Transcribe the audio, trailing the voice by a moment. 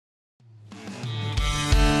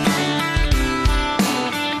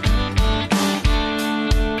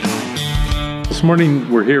This morning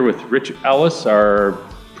we're here with Rich Ellis, our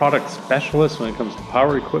product specialist when it comes to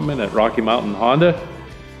power equipment at Rocky Mountain Honda.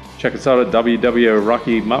 Check us out at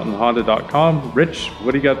www.rockymountainhonda.com. Rich,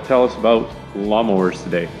 what do you got to tell us about lawnmowers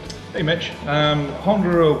today? Hey Mitch, Honda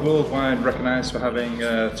are worldwide recognised for having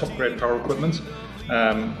top grade power equipment.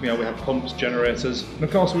 We have pumps, generators, and of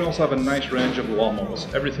course we also have a nice range of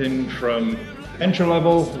lawnmowers. Everything from entry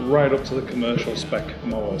level right up to the commercial spec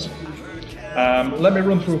mowers. Let me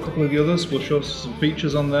run through a couple of the others. We'll show some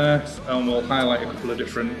features on there and we'll highlight a couple of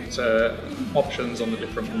different options on the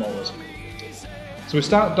different mowers. So we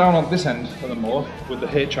start down on this end of the mower with the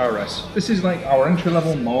HRS. This is like our entry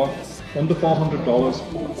level mower, under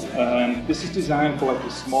 $400. This is designed for like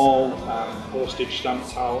the small postage stamp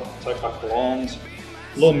type of lawns.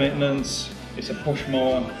 Low maintenance, it's a push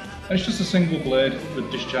mower, and it's just a single blade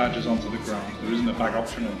that discharges onto the ground. There isn't a bag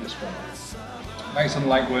option on this one. Nice and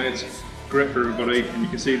lightweight, great for everybody, and you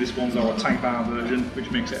can see this one's our Type R version, which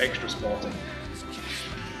makes it extra sporty.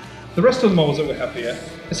 The rest of the mowers that we have here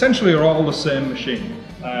essentially are all the same machine.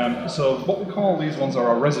 So what we call these ones are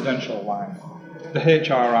our residential line, the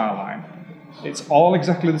HRR line. It's all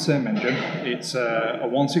exactly the same engine. It's a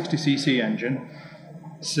 160cc engine,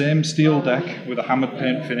 same steel deck with a hammered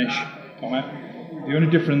paint finish on it. The only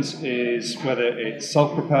difference is whether it's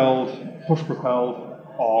self-propelled, push-propelled,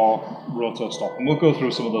 or rotor stop, and we'll go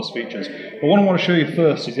through some of those features. But what I want to show you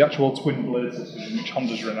first is the actual twin blade system, which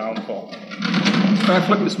Honda's renowned for. If I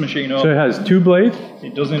flip this machine over... So it has two blades?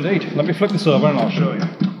 It does indeed. Let me flip this over and I'll show you.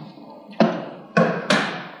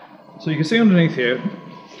 So you can see underneath here,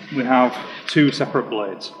 we have two separate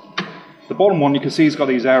blades. The bottom one you can see has got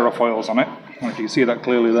these aerofoils on it. I don't know if you can see that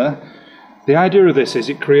clearly there. The idea of this is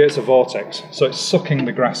it creates a vortex, so it's sucking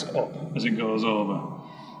the grass up as it goes over.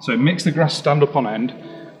 So it makes the grass stand up on end,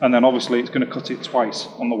 and then obviously it's going to cut it twice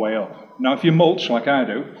on the way up. Now if you mulch like I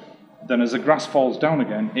do, then as the grass falls down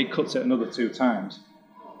again, it cuts it another 2 times.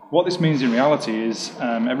 What this means in reality is,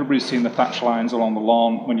 everybody's seen the thatch lines along the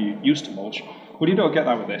lawn when you used to mulch. Well, you don't get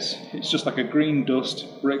that with this. It's just like a green dust,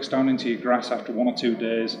 breaks down into your grass after 1 or 2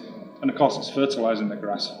 days, and of course it's fertilising the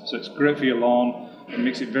grass. So it's great for your lawn, it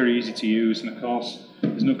makes it very easy to use, and of course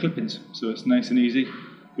there's no clippings, so it's nice and easy,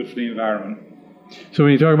 good for the environment. So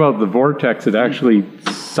when you talk about the vortex, it actually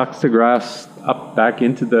sucks the grass up back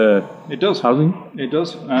into the housing? It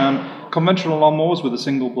does. Conventional lawnmowers with a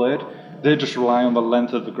single blade, they just rely on the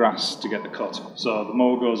length of the grass to get the cut. So the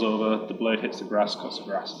mower goes over, the blade hits the grass, cuts the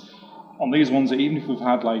grass. On these ones, even if we've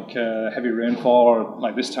had like heavy rainfall or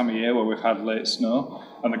like this time of year where we've had late snow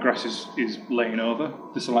and the grass is laying over,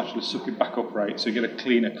 this will actually suck it back upright, so you get a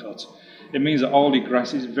cleaner cut. It means that all the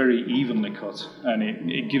grass is very evenly cut, and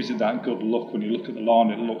it gives it that good look. When you look at the lawn,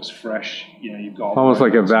 it looks fresh. You know, you've got almost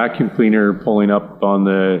like a vacuum cleaner pulling up on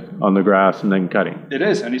the grass and then cutting. It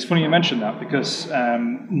is, and it's funny you mentioned that because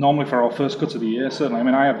normally for our first cut of the year, certainly, I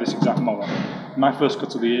mean, I have this exact mower. My first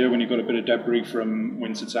cut of the year, when you've got a bit of debris from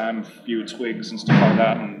winter time, few twigs and stuff like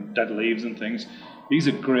that, and dead leaves and things, these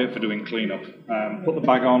are great for doing cleanup. Put the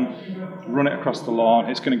bag on, run it across the lawn.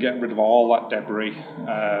 It's going to get rid of all that debris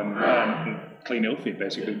and clean it up for you,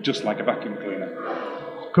 basically, just like a vacuum cleaner.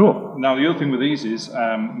 Cool. Now, the other thing with these is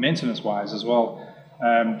maintenance-wise as well.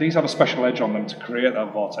 These have a special edge on them to create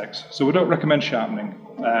that vortex. So we don't recommend sharpening.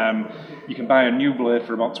 You can buy a new blade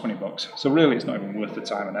for about 20 bucks. So really, it's not even worth the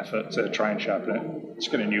time and effort to try and sharpen it. Just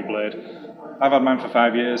get a new blade. I've had mine for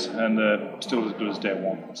 5 years and they're still as good as day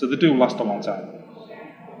one. So they do last a long time.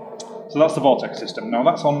 So that's the vortex system. Now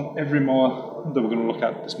that's on every mower that we're going to look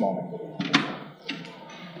at this morning.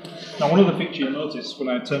 Now one other feature you'll notice when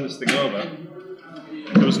I turn this thing over,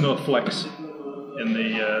 there was no flex in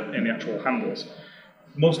the actual handles.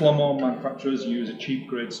 Most lawnmower manufacturers use a cheap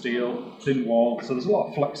grade steel, thin wall, so there's a lot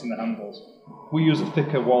of flex in the handles. We use a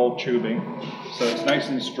thicker walled tubing, so it's nice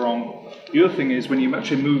and strong. The other thing is when you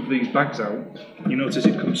actually move these bags out, you notice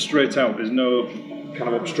it comes straight out. There's no kind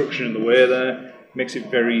of obstruction in the way there. Makes it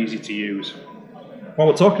very easy to use. While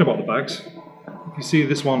we're talking about the bags, you see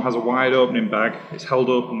this one has a wide opening bag. It's held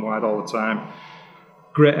open wide all the time.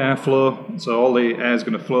 Great airflow, so all the air is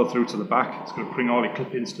going to flow through to the back. It's going to bring all the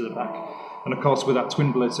clippings to the back. And of course with that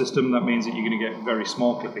twin blade system, that means that you're going to get very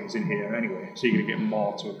small clippings in here anyway, so you're going to get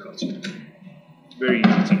more to a cut. Very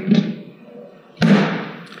easy to use.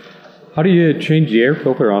 How do you change the air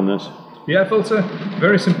filter on this? The air filter,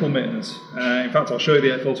 very simple maintenance. In fact, I'll show you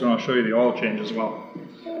the air filter and I'll show you the oil change as well.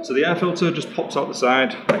 So the air filter just pops out the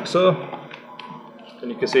side like so,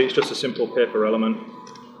 and you can see it's just a simple paper element.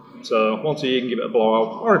 So once a year you can give it a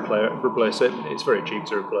blowout or replace it. It's very cheap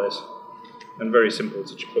to replace and very simple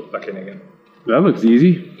to put back in again. That looks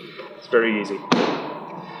easy. It's very easy.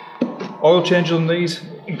 Oil changes on these,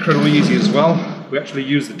 incredibly easy as well. We actually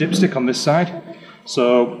use the dipstick on this side.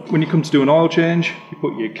 So when you come to do an oil change, you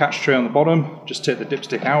put your catch tray on the bottom, just take the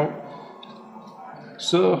dipstick out,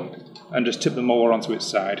 so, and just tip the mower onto its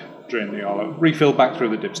side, drain the oil out, refill back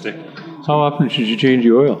through the dipstick. How often should you change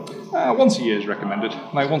the oil? Once a year is recommended,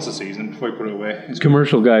 like once a season before you put it away.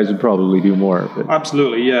 Commercial guys would probably do more. But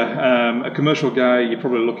absolutely, yeah. A commercial guy, you're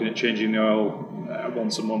probably looking at changing the oil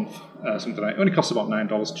once a month, something like that. It only costs about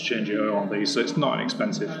 $9 to change the oil on these, so it's not an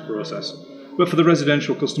expensive process. But for the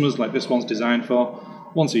residential customers, like this one's designed for,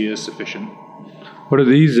 once a year is sufficient. what are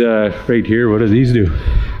these right here? What do these do?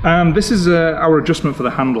 This is our adjustment for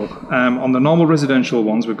the handle. On the normal residential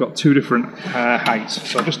ones, we've got two different heights.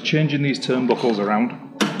 So just changing these turnbuckles around,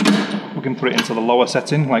 we can put it into the lower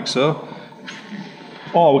setting, like so.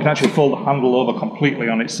 Or we can actually fold the handle over completely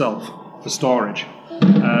on itself for storage.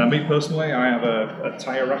 Me personally, I have a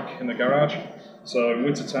tyre rack in the garage. So in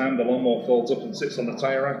winter time, the lawnmower folds up and sits on the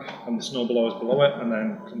tyre rack, and the snowblower is below it, and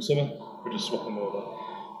then come summer, we just swap them over.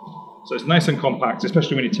 So it's nice and compact,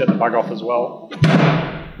 especially when you take the bag off as well.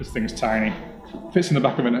 This thing's tiny. Fits in the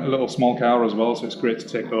back of a little small car as well, so it's great to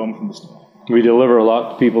take home from the store. We deliver a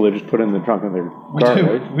lot to people that just put it in the trunk of their car,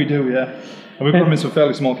 right? We do, yeah. And we put them in some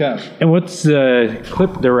fairly small cars. And what's the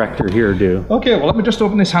clip director here do? Okay, well let me just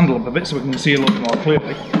open this handle up a bit so we can see a little bit more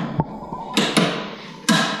clearly.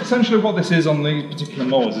 Essentially what this is on these particular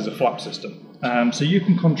mowers is a flap system. So you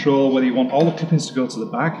can control whether you want all the clippings to go to the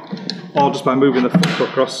bag or just by moving the foot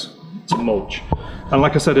across to mulch. And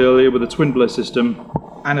like I said earlier, with the twin blade system,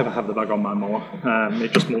 I never have the bag on my mower.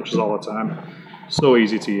 It just mulches all the time. So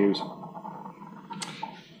easy to use.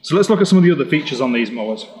 So let's look at some of the other features on these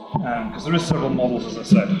mowers, because there is several models, as I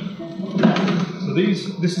said. So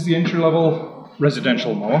this is the entry-level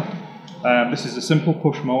residential mower. This is a simple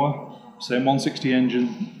push mower, same 160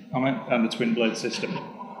 engine on it, and the twin blade system.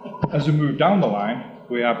 As we move down the line,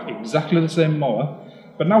 we have exactly the same mower,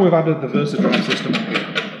 but now we've added the versatile system in here.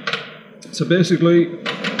 So basically,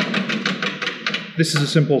 this is a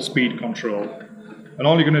simple speed control, and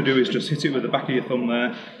all you're going to do is just hit it with the back of your thumb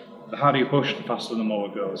there. The harder you push, the faster the mower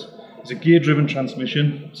goes. It's a gear-driven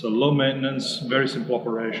transmission, so low maintenance, very simple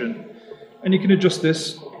operation, and you can adjust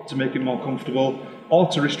this to make it more comfortable or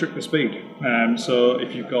to restrict the speed. So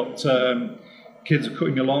if you've got kids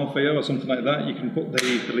cutting your lawn for you or something like that, you can put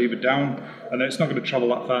the lever down, and then it's not going to travel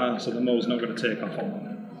that far, so the mower's not going to take off on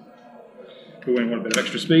it. But when you want a bit of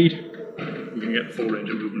extra speed, you can get full range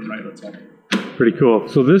of movement right at the top. Pretty cool.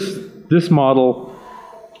 So this model,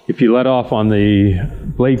 if you let off on the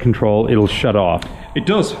blade control, it'll shut off. It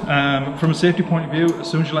does. From a safety point of view, as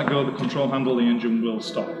soon as you let go of the control handle, the engine will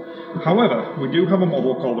stop. However, we do have a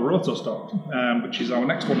model called the roto stop, which is our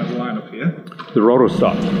next one in the lineup here. The roto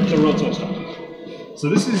stop. The roto stop. So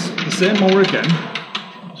this is the same mower again.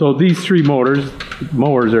 So these three mowers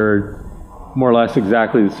are more or less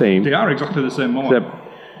exactly the same. They are exactly the same mower. Except,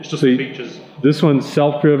 it's just the features. This one's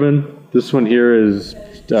self-driven. This one here is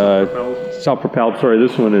self-propelled. Sorry,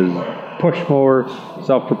 this one is push mower,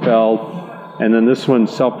 self-propelled, and then this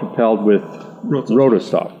one's self-propelled with roto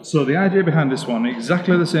stop. So the idea behind this one,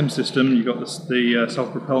 exactly the same system. You've got the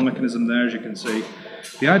self-propel mechanism there, as you can see.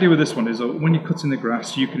 The idea with this one is that when you're cutting the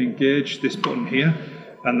grass, you can engage this button here,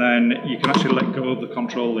 and then you can actually let go of the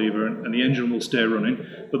control lever, and the engine will stay running,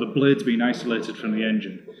 but the blade's being isolated from the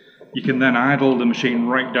engine. You can then idle the machine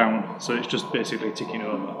right down, so it's just basically ticking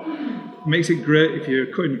over. It makes it great if you're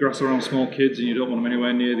cutting grass around small kids and you don't want them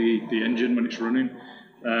anywhere near the engine when it's running.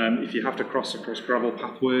 If you have to cross across gravel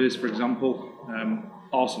pathways, for example,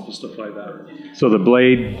 awesome for stuff like that. So the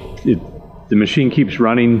blade, the machine keeps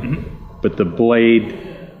running, but the blade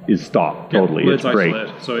is stopped totally. Yeah, it's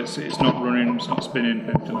brake. So it's not running, it's not spinning,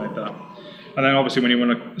 anything like that. And then obviously when you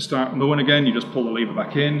want to start mowing again, you just pull the lever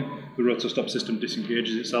back in, the rotor stop system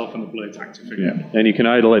disengages itself, and the blade's active again. Yeah, and you can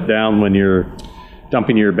idle it down when you're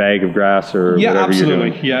dumping your bag of grass or whatever you're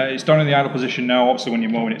doing. Yeah, it's down in the idle position now. Obviously, when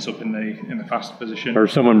you're mowing, it's up in the fast position. Or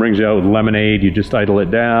someone brings you out with lemonade, you just idle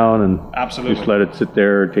it down and just let it sit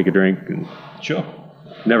there, take a drink. And sure.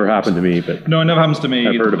 Never happened to me, but no, it never happens to me.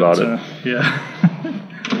 I've heard about it. Yeah.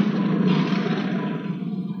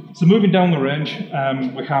 So moving down the range,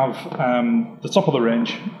 we have the top of the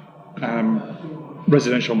range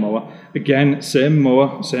residential mower. Again, same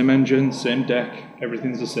mower, same engine, same deck,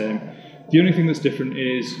 everything's the same. The only thing that's different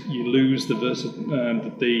is you lose the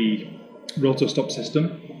rotor stop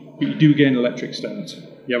system, but you do gain electric start.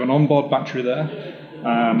 You have an onboard battery there.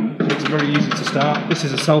 It's very easy to start. This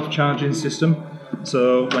is a self-charging system,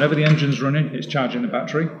 so whenever the engine's running, it's charging the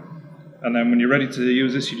battery. And then when you're ready to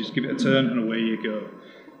use this, you just give it a turn and away you go.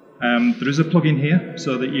 There is a plug-in here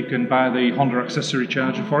so that you can buy the Honda accessory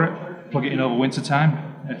charger for it. plug it in over winter time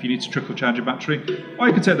if you need to trickle charge your battery, or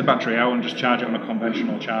you can take the battery out and just charge it on a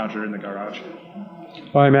conventional charger in the garage.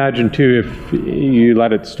 Well, I imagine too, if you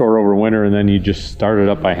let it store over winter and then you just start it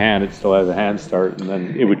up by hand, it still has a hand start, and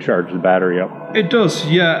then it would charge the battery up. It does,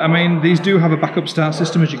 yeah. I mean, these do have a backup start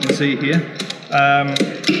system, as you can see here.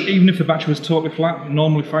 Even if the battery was totally flat,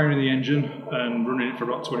 normally firing the engine and running it for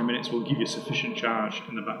about 20 minutes will give you sufficient charge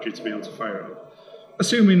in the battery to be able to fire it up.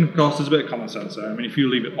 Assuming, of course, there's a bit of common sense there. I mean, if you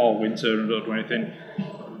leave it all winter and don't do anything...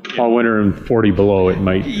 All winter and 40 below, it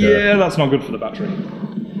might... Yeah, that's not good for the battery.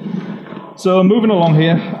 So moving along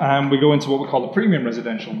here, we go into what we call the premium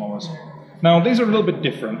residential mowers. Now, these are a little bit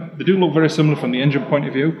different. They do look very similar from the engine point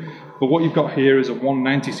of view, but what you've got here is a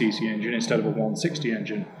 190cc engine instead of a 160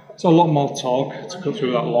 engine. So a lot more torque to cut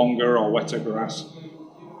through that longer or wetter grass.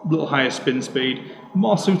 A little higher spin speed,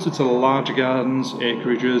 more suited to larger gardens,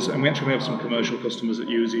 acreages, and we actually have some commercial customers that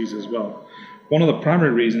use these as well. One of the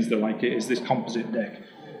primary reasons they like it is this composite deck.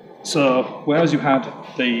 So whereas you had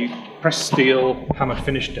the pressed steel hammered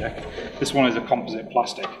finish deck, this one is a composite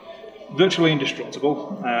plastic. Virtually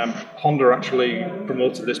indestructible. Honda actually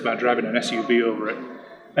promoted this by driving an SUV over it.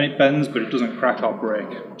 And it bends, but it doesn't crack or break.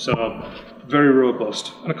 So very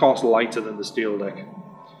robust, and of course lighter than the steel deck.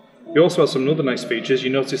 You also have some other nice features.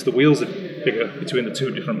 You notice the wheels are bigger between the two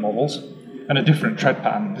different models, and a different tread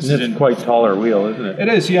pattern. This is quite taller wheel, isn't it? It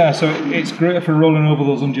is, yeah. So it's great for rolling over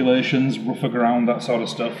those undulations, rougher ground, that sort of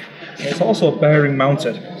stuff. It's also bearing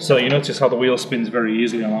mounted, so you notice how the wheel spins very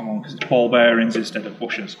easily on that one because it's ball bearings instead of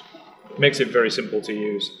bushers. Makes it very simple to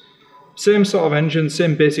use. Same sort of engine,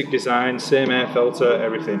 same basic design, same air filter,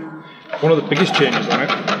 everything. One of the biggest changes on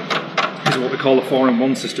it is what we call the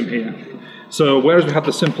 4-in-1 system here. So whereas we have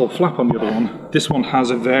the simple flap on the other one, this one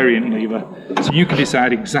has a variant lever. So you can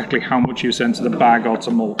decide exactly how much you send to the bag or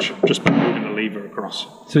to mulch just by moving the lever across.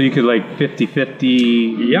 So you could like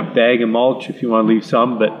 50-50 bag and mulch if you want to leave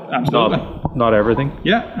some, but not everything?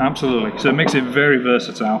 Yeah, absolutely. So it makes it very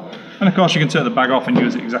versatile. And of course you can take the bag off and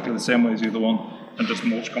use it exactly the same way as the other one and just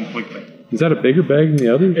mulch completely. Is that a bigger bag than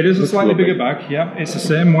the other? It is a slightly bigger bag, yeah. It's the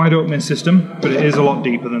same wide opening system, but it is a lot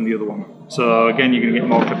deeper than the other one. So again, you're going to get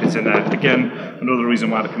more clippings in there. Again, another reason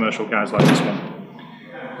why the commercial guys like this one.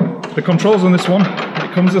 The controls on this one,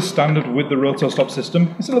 it comes as standard with the rotor stop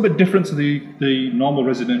system. It's a little bit different to the normal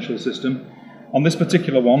residential system. On this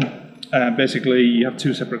particular one, basically you have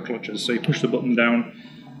two separate clutches. So you push the button down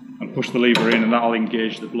and push the lever in, and that'll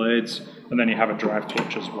engage the blades, and then you have a drive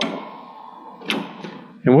clutch as well.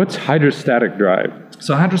 And what's hydrostatic drive?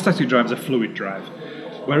 So hydrostatic drive is a fluid drive.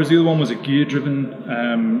 Whereas the other one was a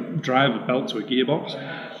gear-driven drive, a belt to a gearbox,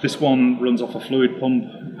 this one runs off a fluid pump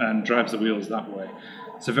and drives the wheels that way.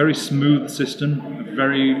 It's a very smooth system,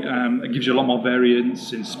 it gives you a lot more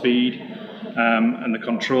variance in speed, and the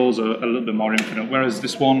controls are a little bit more infinite. Whereas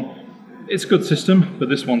this one, it's a good system, but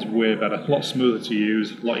this one's way better, a lot smoother to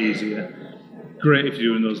use, a lot easier. Great if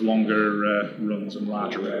you're doing those longer runs and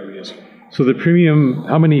larger areas. So the premium,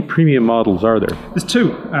 how many premium models are there? There's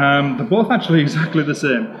two. They're both actually exactly the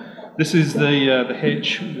same. This is the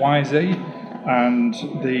HYZ and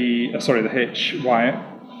the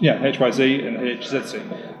HYZ and the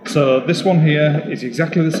HZC. So this one here is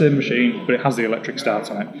exactly the same machine, but it has the electric start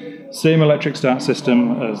on it. Same electric start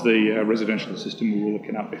system as the residential system we were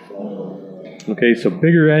looking at before. Okay, so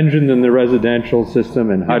bigger engine than the residential system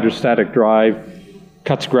and hydrostatic drive,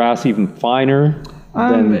 cuts grass even finer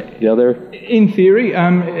than the other? In theory,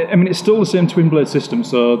 I mean, it's still the same twin blade system,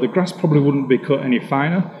 so the grass probably wouldn't be cut any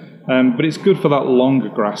finer, but it's good for that longer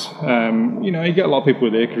grass. You know, you get a lot of people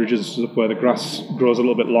with acreages where the grass grows a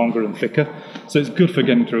little bit longer and thicker, so it's good for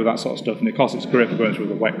getting through that sort of stuff, and of course it's great for going through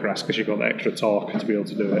the wet grass because you've got the extra torque to be able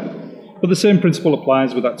to do it. But the same principle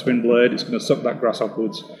applies with that twin blade. It's going to suck that grass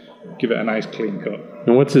upwards, give it a nice clean cut.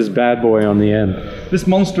 And what's this bad boy on the end? This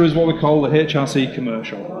monster is what we call the HRC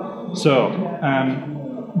commercial. So,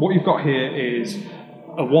 what you've got here is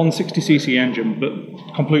a 160cc engine, but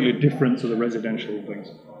completely different to the residential things.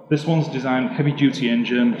 This one's designed heavy-duty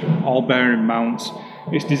engine, all bearing mounts.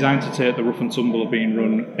 It's designed to take the rough and tumble of being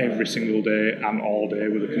run every single day and all day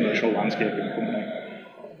with a commercial landscaping company.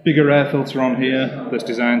 Bigger air filter on here that's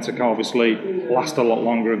designed to obviously last a lot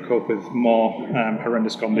longer and cope with more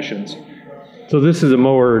horrendous conditions. So this is a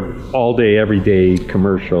mower all day, every day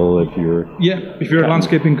commercial if you're... Yeah, if you're a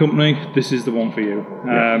landscaping company, this is the one for you.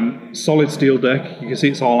 Solid steel deck, you can see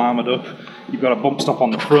it's all armoured up. You've got a bump stop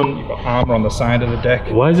on the front, you've got armour on the side of the deck.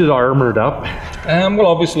 Why is it armoured up? Well,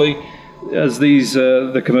 obviously, as these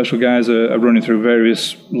the commercial guys are running through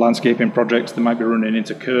various landscaping projects, they might be running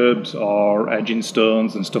into curbs or edging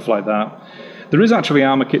stones and stuff like that. There is actually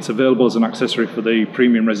armour kits available as an accessory for the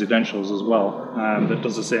premium residentials as well, that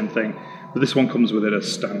does the same thing, but this one comes with it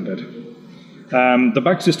as standard. The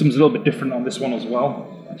bag system is a little bit different on this one as well.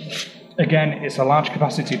 Again, it's a large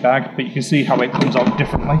capacity bag, but you can see how it comes out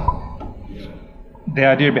differently. The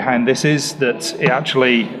idea behind this is that it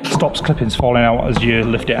actually stops clippings falling out as you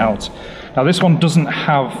lift it out. Now this one doesn't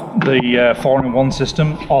have the 4-in-1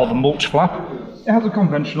 system or the mulch flap. It has a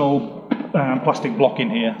conventional plastic block in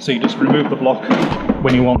here, so you just remove the block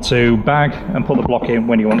when you want to bag and put the block in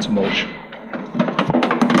when you want to mulch.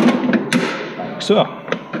 Like so.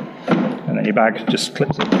 And then your bag just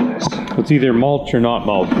clips into this. It's either mulch or not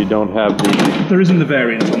mulch. You don't have the... There isn't the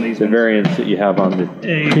variants on these The variants that you have on the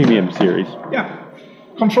premium series. Yeah.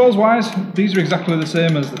 Controls wise, these are exactly the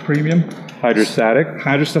same as the premium.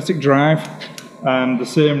 Hydrostatic drive, the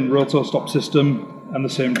same rotor stop system, and the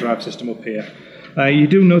same drive system up here. You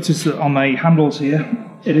do notice that on the handles here,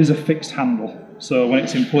 it is a fixed handle. So when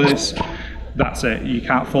it's in place, that's it. You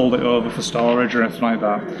can't fold it over for storage or anything like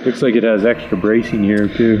that. Looks like it has extra bracing here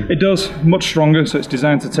too. It does, much stronger, so it's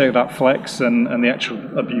designed to take that flex and the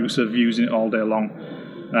actual abuse of using it all day long.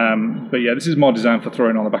 But yeah, this is more designed for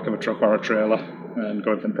throwing on the back of a truck or a trailer and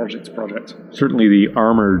going from project to project. Certainly the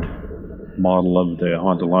armoured model of the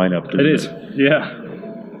Honda lineup. It is, yeah.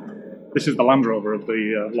 This is the Land Rover of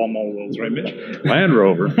the lawnmower worlds, right, Mitch? Land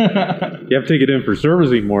Rover? You have to take it in for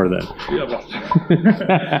servicing more then.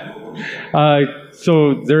 Yeah,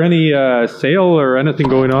 so is there any sale or anything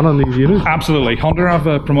going on these units? Absolutely. Honda have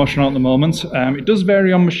a promotion on at the moment. It does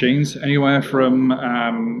vary on machines, anywhere from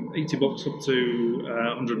 $80 up to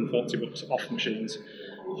 $140 off machines.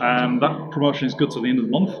 That promotion is good till the end of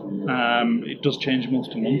the month. It does change month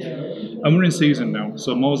to month. And we're in season now,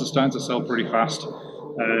 so mowers are starting to sell pretty fast.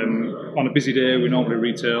 On a busy day, we normally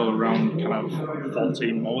retail around kind of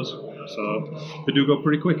 14 mowers, so they do go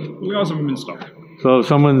pretty quick. But we always have them in stock. So if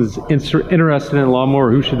someone's interested in a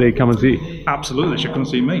lawnmower, who should they come and see? Absolutely, they should come and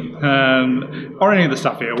see me. Or any of the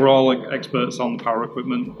staff here. We're all experts on the power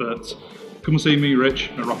equipment, but come and see me,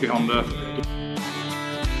 Rich, at Rocky Honda.